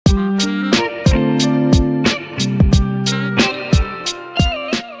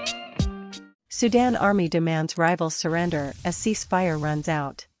Sudan army demands rivals surrender as ceasefire runs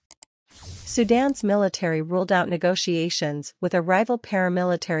out. Sudan's military ruled out negotiations with a rival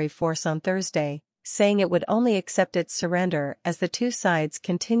paramilitary force on Thursday, saying it would only accept its surrender as the two sides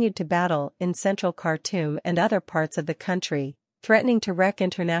continued to battle in central Khartoum and other parts of the country, threatening to wreck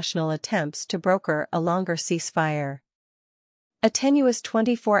international attempts to broker a longer ceasefire. A tenuous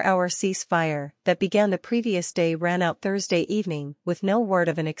 24-hour ceasefire that began the previous day ran out Thursday evening with no word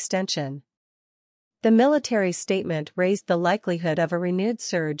of an extension. The military statement raised the likelihood of a renewed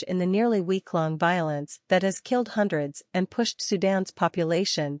surge in the nearly week-long violence that has killed hundreds and pushed Sudan's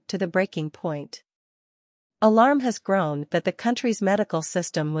population to the breaking point. Alarm has grown that the country's medical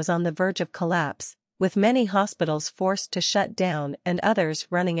system was on the verge of collapse, with many hospitals forced to shut down and others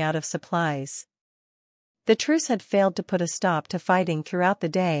running out of supplies. The truce had failed to put a stop to fighting throughout the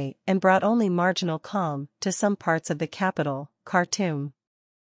day and brought only marginal calm to some parts of the capital, Khartoum.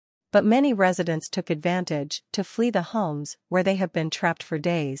 But many residents took advantage to flee the homes where they have been trapped for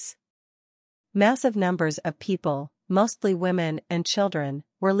days. Massive numbers of people, mostly women and children,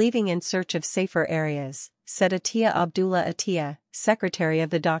 were leaving in search of safer areas, said Atiya Abdulla Atiya, secretary of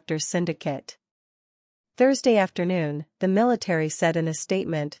the Doctors Syndicate. Thursday afternoon, the military said in a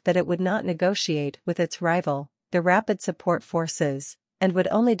statement that it would not negotiate with its rival, the Rapid Support Forces, and would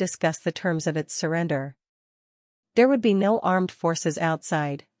only discuss the terms of its surrender. There would be no armed forces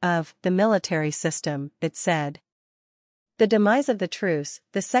outside of the military system, it said. The demise of the truce,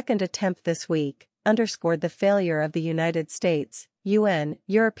 the second attempt this week, underscored the failure of the United States, UN,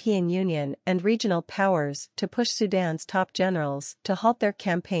 European Union and regional powers to push Sudan's top generals to halt their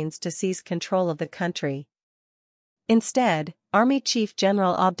campaigns to seize control of the country. Instead, Army Chief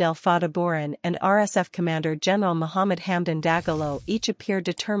General Abdel Fattah Burhan and RSF Commander General Mohammed Hamdan Dagalo each appeared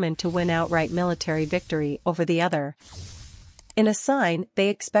determined to win outright military victory over the other. In a sign they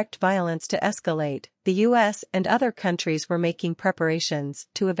expect violence to escalate, the US and other countries were making preparations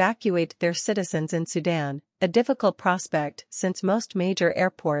to evacuate their citizens in Sudan, a difficult prospect since most major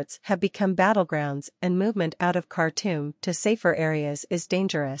airports have become battlegrounds and movement out of Khartoum to safer areas is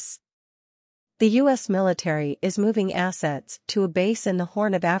dangerous. The U.S. military is moving assets to a base in the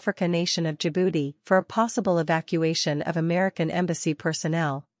Horn of Africa nation of Djibouti for a possible evacuation of American embassy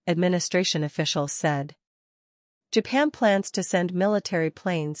personnel, administration officials said. Japan plans to send military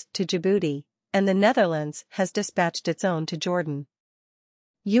planes to Djibouti, and the Netherlands has dispatched its own to Jordan.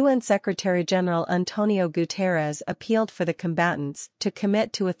 UN Secretary-General Antonio Guterres appealed for the combatants to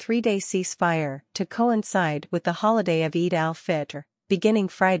commit to a 3-day ceasefire to coincide with the holiday of Eid al-Fitr, beginning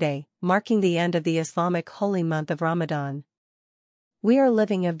Friday, marking the end of the Islamic holy month of Ramadan. We are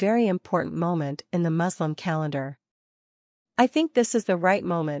living a very important moment in the Muslim calendar. I think this is the right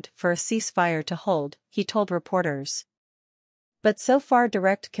moment for a ceasefire to hold, he told reporters. But so far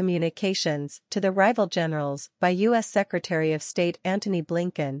direct communications to the rival generals by U.S. Secretary of State Antony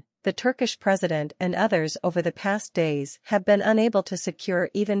Blinken, the Turkish president and others over the past days have been unable to secure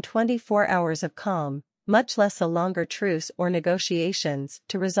even 24 hours of calm, much less a longer truce or negotiations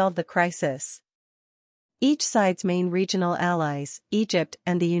to resolve the crisis. Each side's main regional allies, Egypt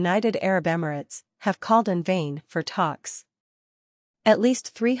and the United Arab Emirates, have called in vain for talks. At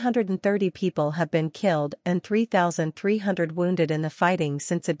least 330 people have been killed and 3,300 wounded in the fighting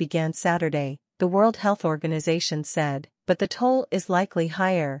since it began Saturday, the World Health Organization said, but the toll is likely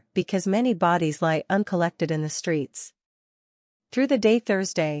higher because many bodies lie uncollected in the streets. Through the day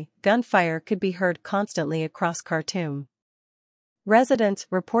Thursday, gunfire could be heard constantly across Khartoum. Residents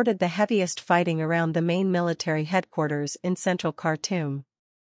reported the heaviest fighting around the main military headquarters in central Khartoum.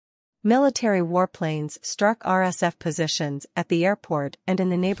 Military warplanes struck RSF positions at the airport and in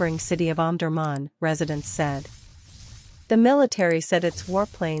the neighboring city of Omdurman, residents said. The military said its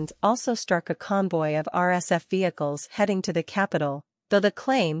warplanes also struck a convoy of RSF vehicles heading to the capital, though the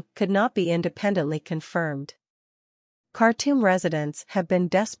claim could not be independently confirmed. Khartoum residents have been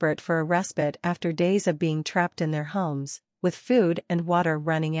desperate for a respite after days of being trapped in their homes, with food and water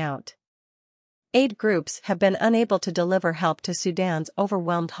running out. Aid groups have been unable to deliver help to Sudan's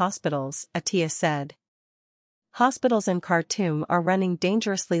overwhelmed hospitals, Atiya said. Hospitals in Khartoum are running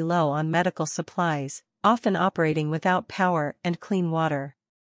dangerously low on medical supplies, often operating without power and clean water.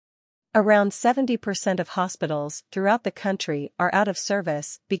 Around 70% of hospitals throughout the country are out of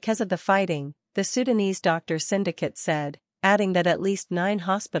service because of the fighting, the Sudanese Doctors Syndicate said, adding that at least 9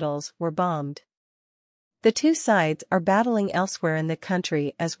 hospitals were bombed. The two sides are battling elsewhere in the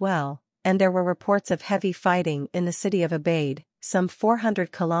country as well, and there were reports of heavy fighting in the city of Abeid, some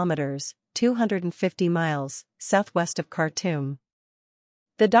 400 kilometers, 250 miles, southwest of Khartoum.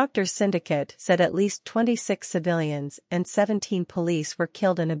 The Doctors Syndicate said at least 26 civilians and 17 police were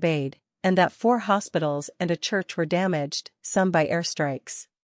killed in Abeid, and that 4 hospitals and a church were damaged, some by airstrikes.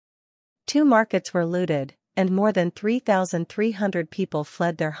 2 markets were looted, and more than 3,300 people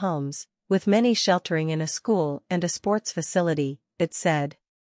fled their homes, with many sheltering in a school and a sports facility, it said.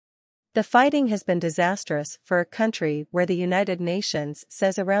 The fighting has been disastrous for a country where the United Nations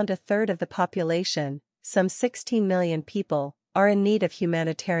says around a third of the population, some 16 million people, are in need of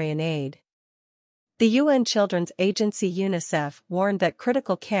humanitarian aid. The UN Children's Agency UNICEF warned that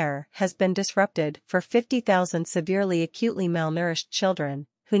critical care has been disrupted for 50,000 severely acutely malnourished children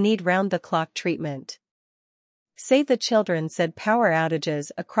who need round-the-clock treatment. Save the Children said power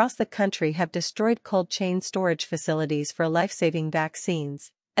outages across the country have destroyed cold chain storage facilities for life-saving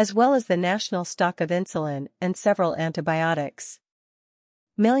vaccines, as well as the national stock of insulin and several antibiotics.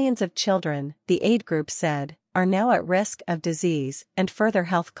 Millions of children, the aid group said, are now at risk of disease and further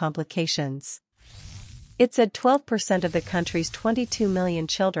health complications. It said 12% of the country's 22 million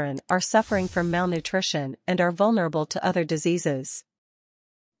children are suffering from malnutrition and are vulnerable to other diseases.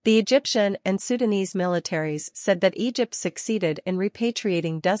 The Egyptian and Sudanese militaries said that Egypt succeeded in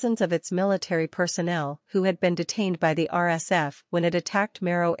repatriating dozens of its military personnel who had been detained by the RSF when it attacked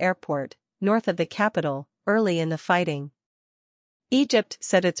Meroe Airport, north of the capital, early in the fighting. Egypt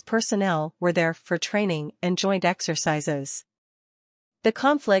said its personnel were there for training and joint exercises. The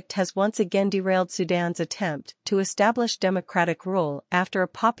conflict has once again derailed Sudan's attempt to establish democratic rule after a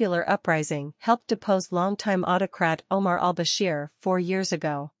popular uprising helped depose longtime autocrat Omar al-Bashir 4 years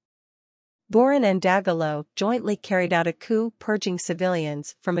ago. Boran and Dagalo jointly carried out a coup purging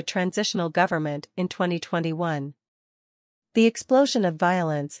civilians from a transitional government in 2021. The explosion of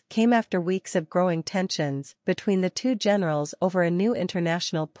violence came after weeks of growing tensions between the 2 generals over a new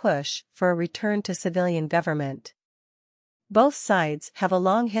international push for a return to civilian government. Both sides have a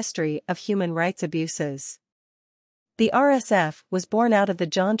long history of human rights abuses. The RSF was born out of the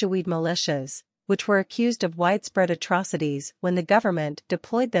Janjaweed militias, which were accused of widespread atrocities when the government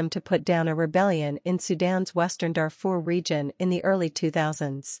deployed them to put down a rebellion in Sudan's western Darfur region in the early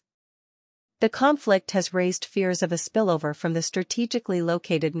 2000s. The conflict has raised fears of a spillover from the strategically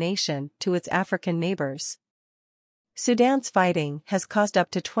located nation to its African neighbors. Sudan's fighting has caused up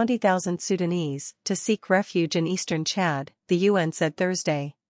to 20,000 Sudanese to seek refuge in eastern Chad, the UN said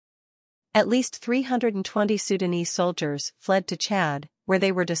Thursday. At least 320 Sudanese soldiers fled to Chad, where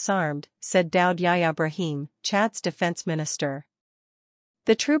they were disarmed, said Daoud Yahya Brahim, Chad's defense minister.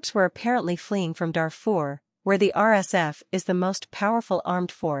 The troops were apparently fleeing from Darfur, where the RSF is the most powerful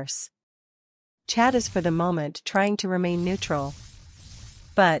armed force. Chad is for the moment trying to remain neutral.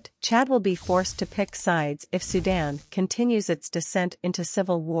 But Chad will be forced to pick sides if Sudan continues its descent into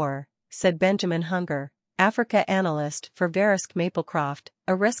civil war, said Benjamin Hunger, Africa analyst for Verisk Maplecroft,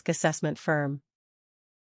 a risk assessment firm.